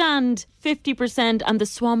Old Stand 50% and the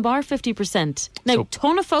Swan Bar 50%. Now,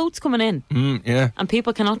 ton of votes coming in. And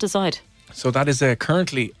people cannot decide. So that is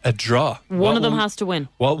currently a draw. One of them has to win.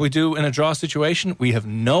 What we do in a draw situation, we have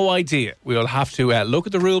no idea. We'll have to look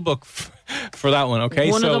at the rule book for that one, okay?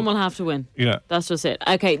 One of them will have to win. Yeah. That's just it.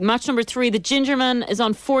 Okay, match number 3, the Gingerman is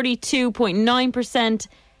on 42.9%.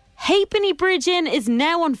 Halfpenny Bridge Inn is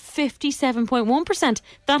now on 57.1%.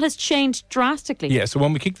 That has changed drastically. Yeah, so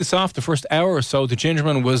when we kicked this off, the first hour or so, the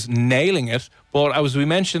Gingerman was nailing it. But as we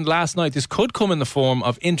mentioned last night, this could come in the form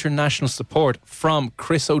of international support from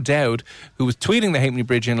Chris O'Dowd, who was tweeting the Halfpenny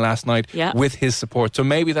Bridge Inn last night with his support. So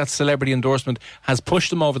maybe that celebrity endorsement has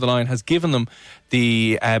pushed them over the line, has given them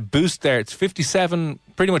the boost there. It's 57,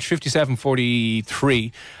 pretty much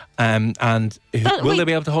 57-43. Will they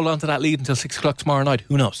be able to hold on to that lead until 6 o'clock tomorrow night?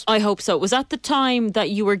 Who knows? I hope so. Was that the time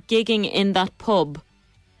that you were gigging in that pub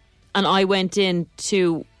and I went in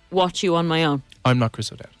to watch you on my own? I'm not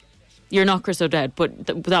Chris O'Dowd. You're not Chris O'Dowd, but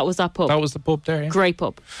that was that pub. That was the pub there, yeah. Great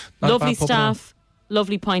pub. Lovely staff,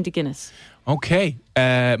 lovely pint of Guinness. Okay,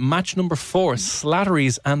 match number 4,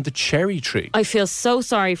 Slattery's and the Cherry Tree. I feel so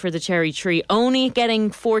sorry for the Cherry Tree, only getting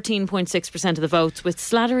 14.6% of the votes, with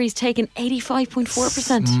Slattery's taking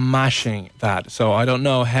 85.4%. Smashing that. So I don't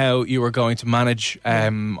know how you are going to manage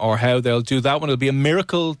or how they'll do that one. It'll be a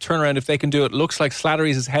miracle turnaround if they can do it. Looks like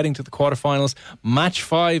Slattery's is heading to the quarterfinals. Match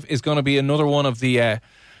 5 is going to be another one of the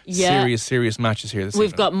serious matches here this We've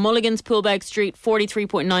evening. got Mulligan's Poolbag Street,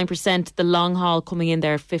 43.9%. The Long Hall coming in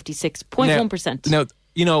there, 56.1%. Now,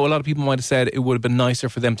 you know, a lot of people might have said it would have been nicer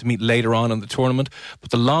for them to meet later on in the tournament, but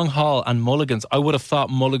the Long Hall and Mulligan's, I would have thought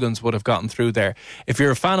Mulligan's would have gotten through there. If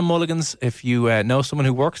you're a fan of Mulligan's, if you know someone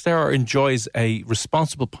who works there or enjoys a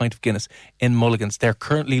responsible pint of Guinness in Mulligan's, they're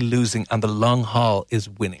currently losing and the Long Hall is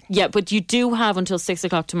winning. Yeah, but you do have until 6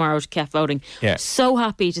 o'clock tomorrow to keep voting. Yeah. So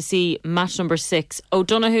happy to see match number 6,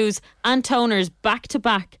 O'Donoghue's and Toners back to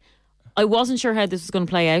back. I wasn't sure how this was going to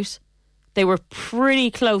play out. They were pretty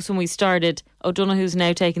close when we started. O'Donoghue's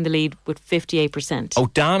now taking the lead with 58%.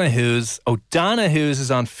 O'Donoghue's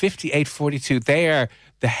is on 58-42. They are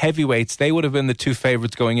the heavyweights. They would have been the 2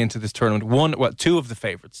 favourites going into this tournament. 2 of the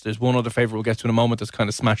favourites. There's one other favourite we'll get to in a moment that's kind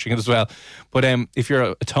of smashing it as well. But if you're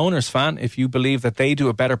a Toners fan, if you believe that they do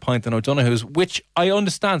a better pint than O'Donoghue's, which I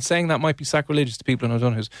understand saying that might be sacrilegious to people in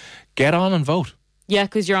O'Donoghue's, get on and vote. Yeah,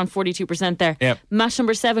 because you're on 42% there. Yep. Match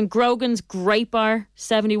number 7, Grogan's Great Bar,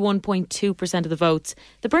 71.2% of the votes.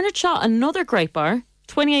 The Bernard Shaw, another Great Bar,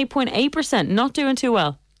 28.8%. Not doing too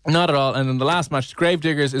well. Not at all. And in the last match,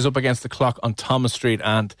 Gravediggers is up against the Clock on Thomas Street.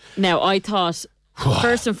 And now, I thought,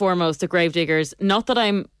 first and foremost, the Gravediggers, not that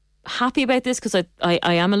I'm happy about this because I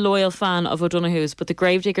am a loyal fan of O'Donoghue's, but the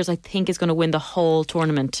Gravediggers, I think, is going to win the whole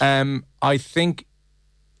tournament. I think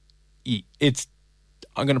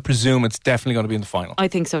I'm going to presume it's definitely going to be in the final. I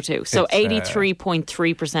think so too. So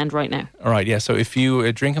 83.3% right now. All right, yeah. So if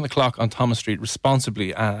you drink on the Clock on Thomas Street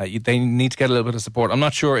responsibly, they need to get a little bit of support. I'm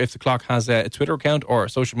not sure if the Clock has a Twitter account or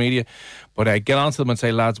social media, but get on to them and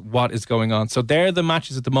say, lads, what is going on? So they're the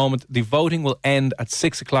matches at the moment. The voting will end at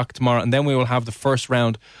 6 o'clock tomorrow, and then we will have the first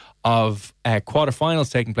round of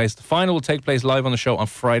quarterfinals taking place. The final will take place live on the show on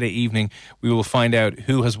Friday evening. We will find out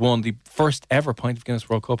who has won the first ever Pint of Guinness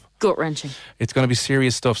World Cup. Gut-wrenching. It's going to be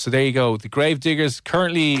serious stuff. So there you go. The Gravediggers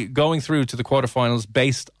currently going through to the quarterfinals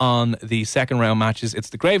based on the second round matches.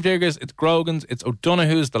 It's the Gravediggers, it's Grogan's, it's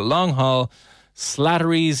O'Donoghue's, the Long Hall,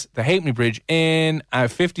 Slattery's, the Halfpenny Bridge Inn,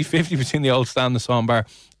 50-50 between the Old Stand and the Swan Bar,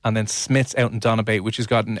 and then Smith's out in Donabate, which has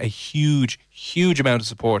gotten a huge amount of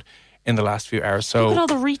support in the last few hours. So look at all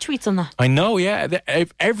the retweets on that. I know, yeah.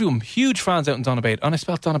 Everyone, huge fans out in Donabate. And I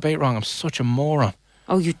spelled Donabate wrong. I'm such a moron.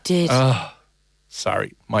 Oh, you did.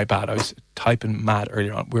 Sorry, my bad. I was typing mad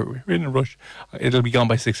earlier on. We're in a rush. It'll be gone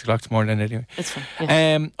by 6 o'clock tomorrow night anyway. It's fine.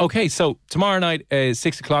 Yeah. Okay, so tomorrow night,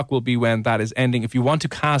 6 o'clock will be when that is ending. If you want to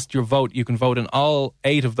cast your vote, you can vote in all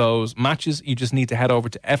 8 of those matches. You just need to head over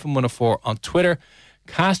to FM104 on Twitter.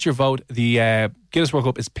 Cast your vote. The Guinness World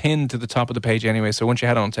Cup is pinned to the top of the page anyway, so once you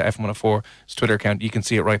head on to FM104's Twitter account, you can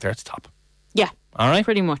see it right there at the top. Yeah. All right.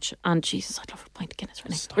 Pretty much. And Jesus, I'd love a pint of Guinness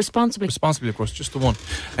right now. Responsibly. Responsibly, of course, just the one.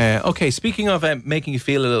 Okay, speaking of making you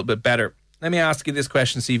feel a little bit better, let me ask you this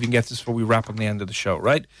question, see if you can get this before we wrap up the end of the show,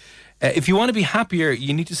 right? If you want to be happier,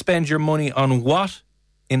 you need to spend your money on what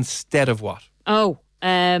instead of what? Oh,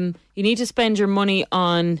 you need to spend your money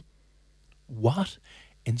on... What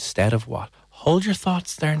instead of what? Hold your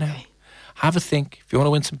thoughts there now. Okay. Have a think. If you want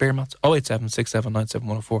to win some beer mats, 087 679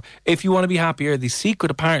 104. If you want to be happier, the secret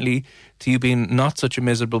apparently to you being not such a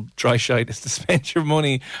miserable dry shite is to spend your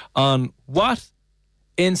money on what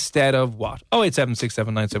instead of what. 087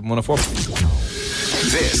 679 104.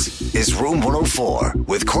 This is Room 104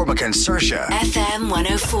 with Cormac and Saoirse. FM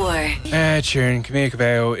 104. Cheering, Camille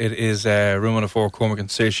Cabello. It is Room 104, Cormac and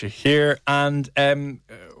Saoirse here. And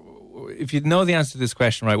if you know the answer to this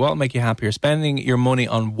question, right, what will make you happier? Spending your money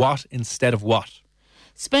on what instead of what?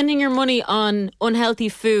 Spending your money on unhealthy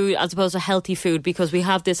food as opposed to healthy food, because we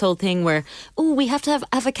have this whole thing where, we have to have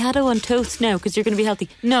avocado on toast now because you're going to be healthy.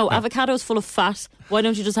 No, avocado is full of fat. Why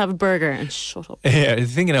don't you just have a burger and shut up? Yeah, I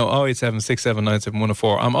think 087 679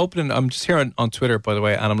 104. I'm just here on Twitter, by the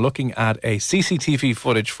way, and I'm looking at a CCTV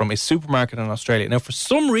footage from a supermarket in Australia. Now, for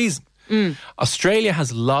some reason, Australia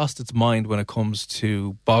has lost its mind when it comes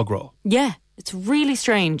to bog roll. Yeah, it's really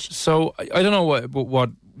strange. So I don't know what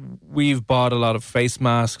we've bought a lot of face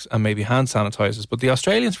masks and maybe hand sanitizers, but the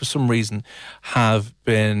Australians for some reason have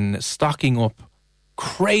been stocking up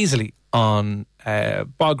crazily on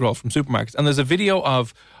bog roll from supermarkets. And there's a video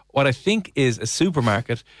of what I think is a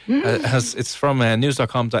supermarket. It's from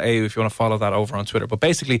news.com.au if you want to follow that over on Twitter. But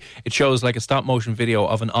basically, it shows like a stop motion video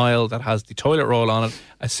of an aisle that has the toilet roll on it.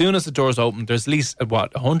 As soon as the doors open, there's at least,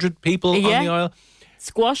 100 people on the aisle?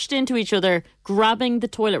 Squashed into each other, grabbing the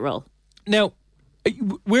toilet roll. Now,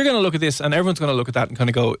 we're going to look at this and everyone's going to look at that and kind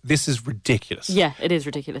of go, this is ridiculous. Yeah, it is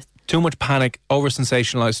ridiculous. Too much panic,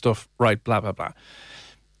 over-sensationalised stuff, right, blah, blah, blah.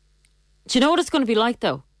 Do you know what it's going to be like,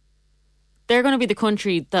 though? They're going to be the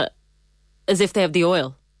country that, as if they have the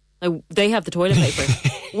oil. Like, they have the toilet paper.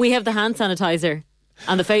 We have the hand sanitizer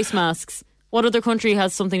and the face masks. What other country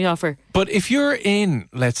has something to offer? But if you're in,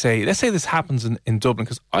 let's say this happens in Dublin,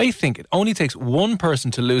 because I think it only takes one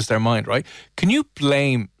person to lose their mind, right? Can you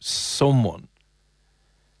blame someone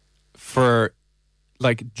for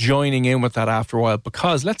like joining in with that after a while?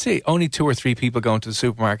 Because let's say only 2 or 3 people go into the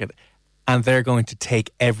supermarket and they're going to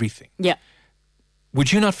take everything. Yeah.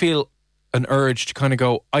 Would you not feel an urge to kind of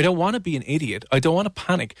go, I don't want to be an idiot, I don't want to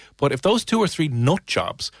panic, but if those 2 or 3 nut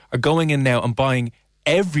jobs are going in now and buying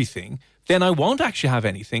everything, then I won't actually have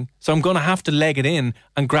anything, so I'm going to have to leg it in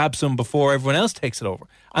and grab some before everyone else takes it over.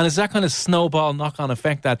 And it's that kind of snowball knock-on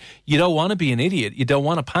effect that you don't want to be an idiot, you don't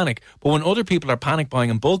want to panic, but when other people are panic buying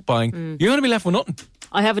and bulk buying, you're going to be left with nothing.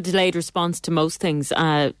 I have a delayed response to most things,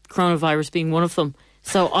 coronavirus being one of them.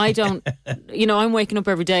 So I don't, I'm waking up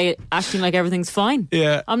every day acting like everything's fine.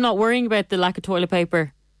 Yeah. I'm not worrying about the lack of toilet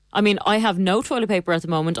paper. I mean, I have no toilet paper at the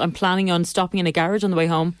moment. I'm planning on stopping in a garage on the way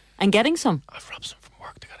home and getting some. I've robbed some from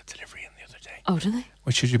work. They got a delivery in the other day. Oh, do they?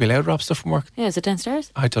 Well, should you be allowed to rob stuff from work? Yeah, is it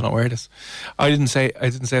downstairs? I don't know where it is. I didn't say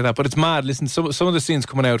that, but it's mad. Listen, some of the scenes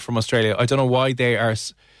coming out from Australia, I don't know why they are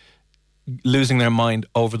losing their mind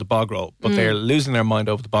over the bog roll, but they're losing their mind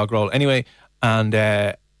over the bog roll anyway.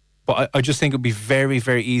 And but I just think it would be very,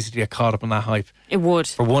 very easy to get caught up in that hype. It would.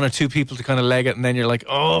 For 1 or 2 people to kind of leg it, and then you're like,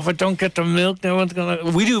 oh, if I don't get the milk, no one's going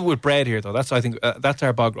to... We do it with bread here, though. That's, I think, that's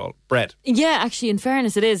our bog roll. Bread. Yeah, actually, in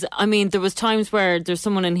fairness, it is. I mean, there was times where there's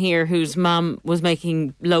someone in here whose mum was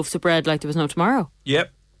making loaves of bread like there was no tomorrow.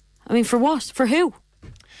 Yep. I mean, for what? For who?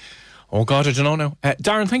 Oh, God, I don't know now.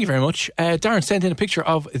 Darren, thank you very much. Darren sent in a picture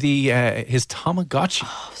of his Tamagotchi.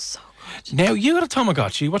 Oh, so good. Now, you got a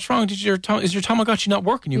Tamagotchi. What's wrong? Is your Tamagotchi not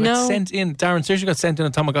working? You got sent in. Darren seriously got sent in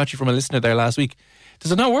a Tamagotchi from a listener there last week.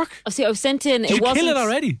 Does it not work? Oh, see, I was sent in. Did you kill it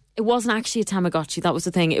already? It wasn't actually a Tamagotchi. That was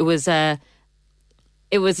the thing. It was a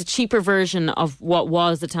cheaper version of what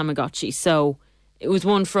was the Tamagotchi. So it was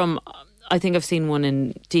one from, I think I've seen one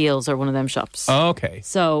in Deals or one of them shops. Oh, okay.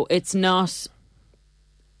 So it's not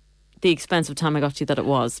the expensive Tamagotchi that it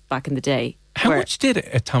was back in the day. How much did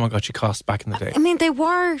a Tamagotchi cost back in the day? I mean, they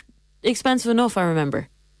were expensive enough, I remember.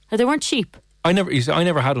 They weren't cheap. I never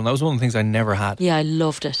had one. That was one of the things I never had. Yeah, I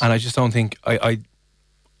loved it. And I just don't think I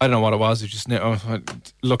I don't know what it was. It just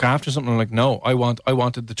look after something. I'm like, no, I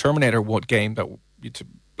wanted the Terminator game that to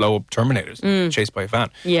blow up Terminators, chased by a van.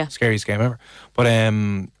 Yeah, scariest game ever. But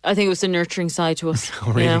I think it was the nurturing side to us. Oh,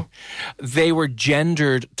 really? You know? They were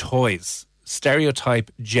gendered toys, stereotype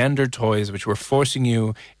gendered toys, which were forcing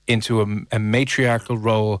you into a matriarchal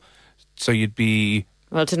role. So you'd be.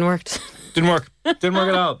 Well, it didn't work. Didn't work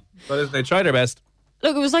at all. But they tried their best.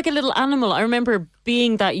 Look, it was like a little animal. I remember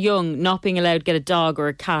being that young, not being allowed to get a dog or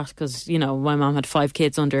a cat because, you know, my mum had 5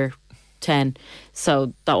 kids under 10.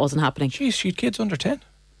 So that wasn't happening. Jeez, she had kids under 10?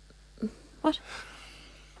 What?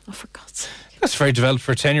 Oh, for God's sake. That's very developed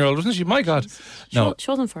for a 10-year-old, wasn't she? My God. No. She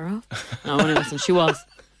wasn't far off. No, it wasn't. She was.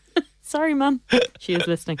 Sorry, Mum. She is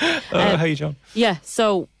listening. How you, John? Yeah,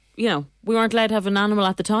 so, you know, we weren't allowed to have an animal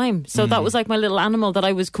at the time. So that was like my little animal that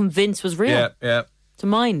I was convinced was real. Yeah. To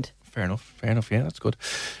mind. Fair enough. Yeah, that's good.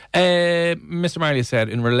 Mr. Marley said,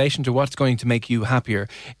 in relation to what's going to make you happier,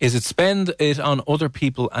 is it spend it on other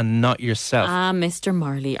people and not yourself? Mr.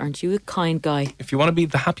 Marley, aren't you a kind guy? If you want to be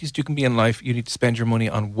the happiest you can be in life, you need to spend your money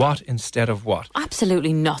on what instead of what?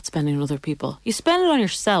 Absolutely not spending on other people. You spend it on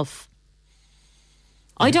yourself.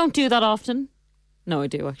 I don't do that often. No, I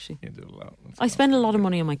do, actually. You do a lot. I spend a lot of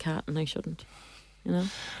money on my cat and I shouldn't. You know?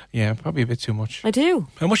 Yeah, probably a bit too much. I do.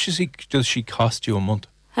 How much does she cost you a month?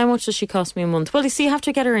 How much does she cost me a month? Well, you see, you have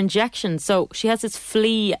to get her injections. So she has this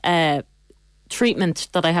flea treatment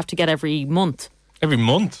that I have to get every month. Every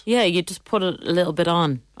month? Yeah, you just put a little bit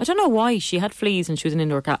on. I don't know why. She had fleas and she was an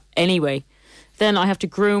indoor cat. Anyway, then I have to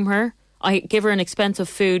groom her. I give her an expensive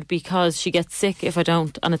food because she gets sick if I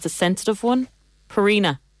don't. And it's a sensitive one.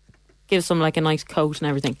 Purina gives them like a nice coat and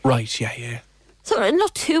everything. Right, yeah. So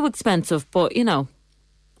not too expensive, but, you know,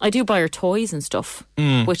 I do buy her toys and stuff,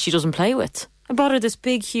 which she doesn't play with. I bought her this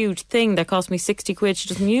big, huge thing that cost me 60 quid she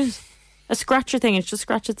doesn't use. A scratcher thing, and she just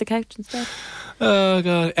scratches the couch instead. Oh,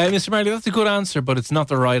 God. Mr. Marley, that's a good answer, but it's not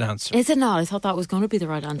the right answer. Is it not? I thought that was going to be the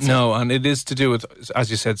right answer. No, and it is to do with, as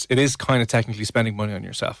you said, it is kind of technically spending money on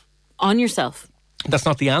yourself. On yourself? That's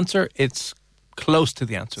not the answer. It's close to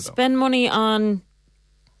the answer, though. Spend money on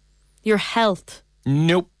your health.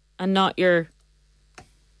 Nope. And not your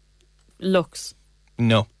looks.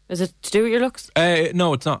 No. Is it to do with your looks?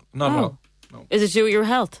 No, it's not. Not at all. No. Is it to do with your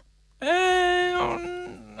health?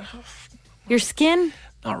 Your skin?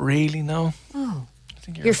 Not really, no. Oh.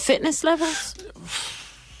 Your fitness levels?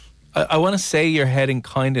 I want to say you're heading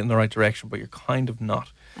kind of in the right direction, but you're kind of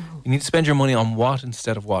not. Oh. You need to spend your money on what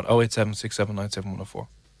instead of what? 08767971004.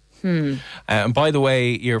 And by the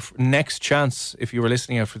way, your next chance, if you were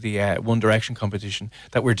listening out for the One Direction competition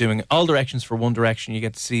that we're doing, all directions for One Direction, you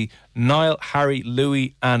get to see Niall, Harry,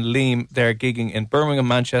 Louis and Liam. They're gigging in Birmingham,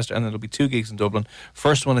 Manchester, and there'll be 2 gigs in Dublin.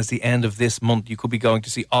 First one is the end of this month. You could be going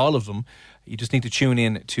to see all of them. You just need to tune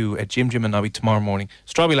in to Jim and Nobby tomorrow morning.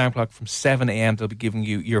 Strawberry Alarm Clock from 7 a.m. They'll be giving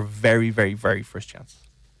you your very, very, very first chance.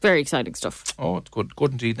 Very exciting stuff. Oh, it's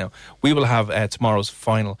good indeed. Now we will have tomorrow's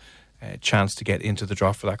final chance to get into the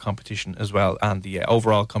draw for that competition as well, and the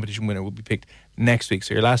overall competition winner will be picked next week.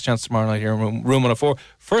 So your last chance tomorrow night here in Room 104.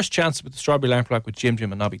 First chance with the Strawberry Alarm Clock with Jim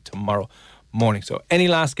and Nobby tomorrow morning. So any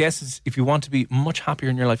last guesses? If you want to be much happier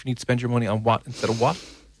in your life, you need to spend your money on what instead of what?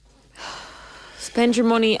 Spend your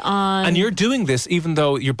money on... And you're doing this even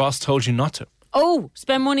though your boss told you not to. Oh,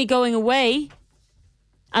 spend money going away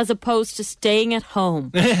as opposed to staying at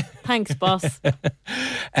home. Thanks, boss.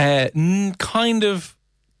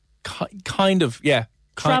 Kind of, yeah.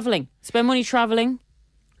 Travelling. Spend money travelling.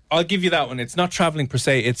 I'll give you that one. It's not travelling per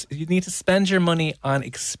se. It's you need to spend your money on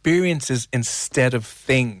experiences instead of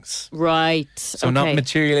things. Right. So not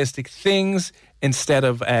materialistic things instead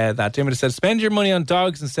of that. Dimmer said, spend your money on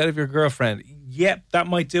dogs instead of your girlfriend. Yep, that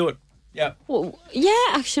might do it. Yeah. Well, yeah,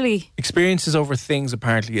 actually. Experiences over things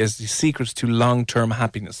apparently is the secret to long-term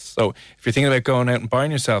happiness. So if you're thinking about going out and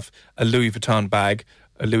buying yourself a Louis Vuitton bag,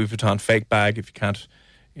 a Louis Vuitton fake bag, if you can't...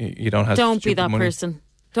 You don't have. Don't be that money. Person.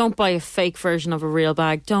 Don't buy a fake version of a real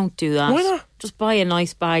bag. Don't do that. Why not? Just buy a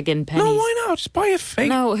nice bag in pennies. No, why not? Just buy a fake.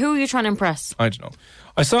 No, who are you trying to impress? I don't know.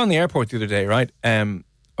 I saw in the airport the other day, right? A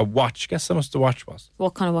watch. Guess how much the watch was?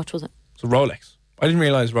 What kind of watch was it? It's a Rolex. I didn't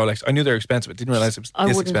realise Rolex. I knew they were expensive. I didn't realise it was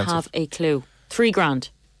this expensive. I wouldn't have a clue. 3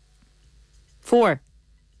 grand. 4.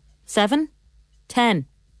 7. 10.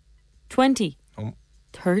 20. No.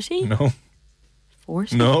 30. No.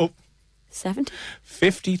 40. No. 70?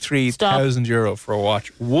 53,000 euro for a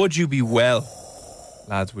watch. Would you be well?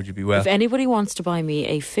 Lads, would you be well? If anybody wants to buy me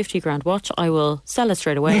a 50 grand watch, I will sell it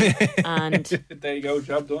straight away. And there you go,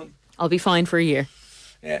 job done. I'll be fine for a year.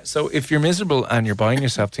 Yeah, so if you're miserable and you're buying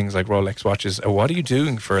yourself things like Rolex watches, what are you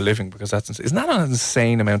doing for a living? Because isn't that an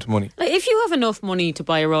insane amount of money? Like, if you have enough money to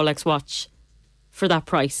buy a Rolex watch, for that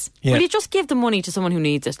price. Yeah. Will you just give the money to someone who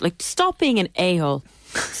needs it? Like, stop being an a-hole.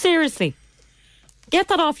 Seriously. Get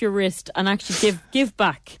that off your wrist and actually give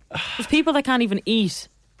back. There's people that can't even eat.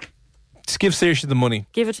 Just give Saoirse the money.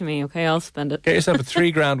 Give it to me, okay? I'll spend it. Get yourself a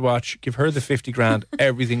 $3,000 watch. Give her the $50,000.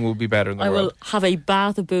 Everything will be better in the world. I will have a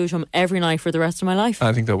bath of Boojum every night for the rest of my life.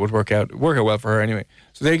 I think that would work out well for her anyway.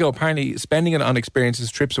 So there you go. Apparently, spending it on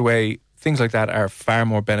experiences, trips away, things like that are far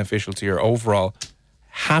more beneficial to your overall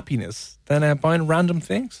happiness than buying random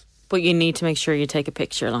things. But you need to make sure you take a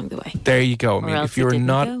picture along the way. There you go. I mean, if you're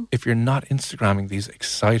not go. Instagramming these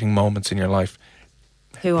exciting moments in your life,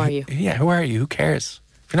 who are you? Yeah, who are you? Who cares?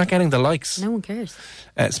 If you're not getting the likes. No one cares.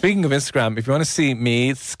 Speaking of Instagram, if you want to see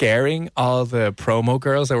me scaring all the promo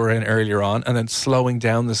girls that were in earlier on and then slowing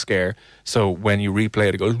down the scare, so when you replay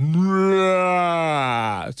it, it goes,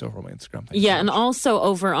 it's over on my Instagram. Yeah, and also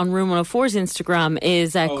over on Room 104's Instagram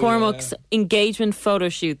is Cormac's engagement photo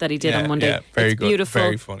shoot that he did on Monday. Yeah, very good. Beautiful.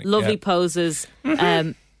 Very funny. Lovely poses.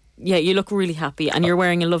 Yeah, you look really happy, and you're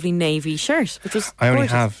wearing a lovely navy shirt, which was I only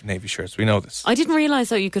gorgeous. have navy shirts. We know this. I didn't realise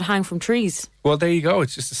that you could hang from trees. Well, there you go.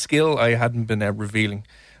 It's just a skill I hadn't been revealing.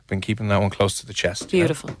 Been keeping that one close to the chest.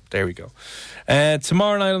 Beautiful. You know? There we go.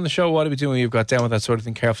 Tomorrow night on the show, what are we doing? You've got Down With That Sort of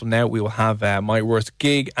Thing. Careful Now. We will have My Worst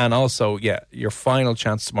Gig, and also, your final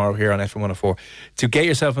chance tomorrow here on FM 104 to get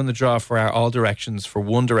yourself in the draw for our All Directions for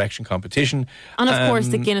One Direction competition. And of course,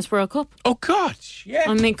 the Guinness World Cup. Oh, God. Yeah.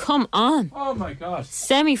 I mean, come on. Oh, my God.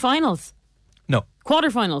 Semi-finals. No.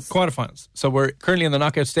 Quarterfinals. So we're currently in the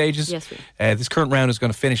knockout stages. Yes, we are. This current round is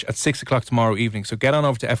going to finish at 6 o'clock tomorrow evening. So get on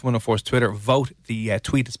over to F104's Twitter. Vote. The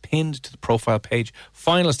tweet is pinned to the profile page.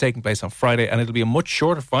 Final is taking place on Friday, and it'll be a much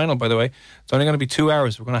shorter final, by the way. It's only going to be 2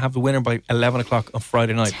 hours. We're going to have the winner by 11 o'clock on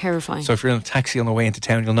Friday night. Terrifying. So if you're in a taxi on the way into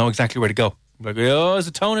town, you'll know exactly where to go. Like, is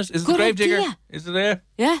it Tonus? Is it the Gravedigger? Is it there?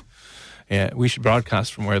 Yeah. Yeah, we should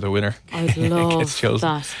broadcast from where the winner I'd love gets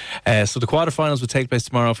chosen. that. So the quarterfinals will take place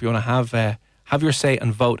tomorrow. If you want to have your say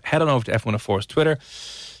and vote, head on over to F104's Twitter.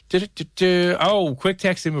 Oh, quick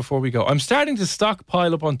text in before we go. I'm starting to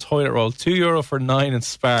stockpile up on toilet roll. €2 for 9 in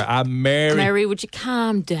Spar. Mary, would you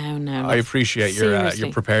calm down now? I appreciate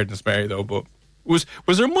your preparedness, Mary, though. But was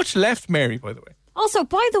there much left, Mary, by the way? Also,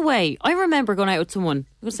 by the way, I remember going out with someone, I'm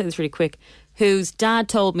going to say this really quick, whose dad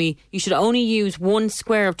told me you should only use one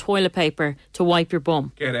square of toilet paper to wipe your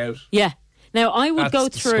bum. Get out. Yeah. Now, I would That's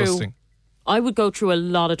disgusting. go through a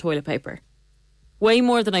lot of toilet paper. Way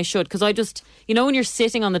more than I should, because I just, when you're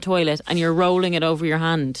sitting on the toilet and you're rolling it over your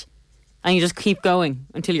hand and you just keep going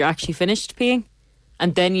until you're actually finished peeing,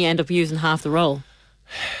 and then you end up using half the roll.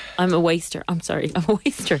 I'm a waster. I'm sorry. I'm a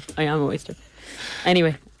waster. I am a waster.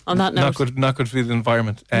 Anyway, on that note. Not good for the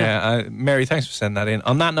environment. No. Mary, thanks for sending that in.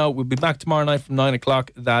 On that note, we'll be back tomorrow night from 9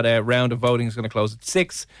 o'clock. That round of voting is going to close at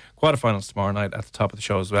 6. Quarterfinals tomorrow night at the top of the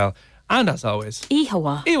show as well. And as always,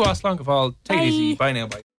 Ihawa. Slán go fóill. Take it easy. Bye now.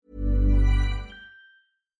 Bye.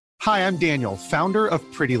 Hi, I'm Daniel, founder of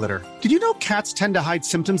Pretty Litter. Did you know cats tend to hide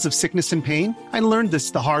symptoms of sickness and pain? I learned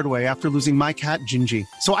this the hard way after losing my cat, Gingy.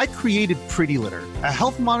 So I created Pretty Litter, a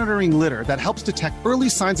health monitoring litter that helps detect early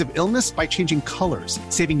signs of illness by changing colors,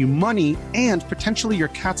 saving you money and potentially your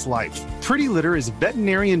cat's life. Pretty Litter is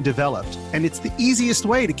veterinarian developed, and it's the easiest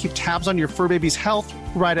way to keep tabs on your fur baby's health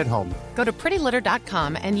right at home. Go to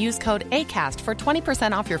prettylitter.com and use code ACAST for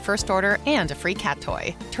 20% off your first order and a free cat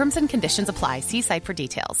toy. Terms and conditions apply. See site for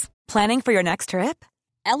details. Planning for your next trip?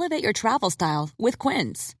 Elevate your travel style with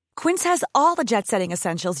Quince. Quince has all the jet-setting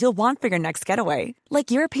essentials you'll want for your next getaway,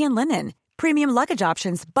 like European linen, premium luggage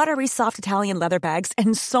options, buttery soft Italian leather bags,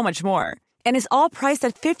 and so much more. And is all priced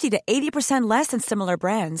at 50 to 80% less than similar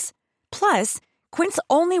brands. Plus, Quince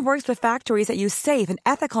only works with factories that use safe and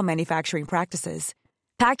ethical manufacturing practices.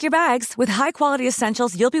 Pack your bags with high-quality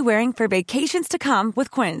essentials you'll be wearing for vacations to come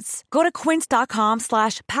with Quince. Go to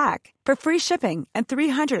quince.com/pack for free shipping and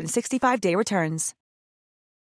 365-day returns.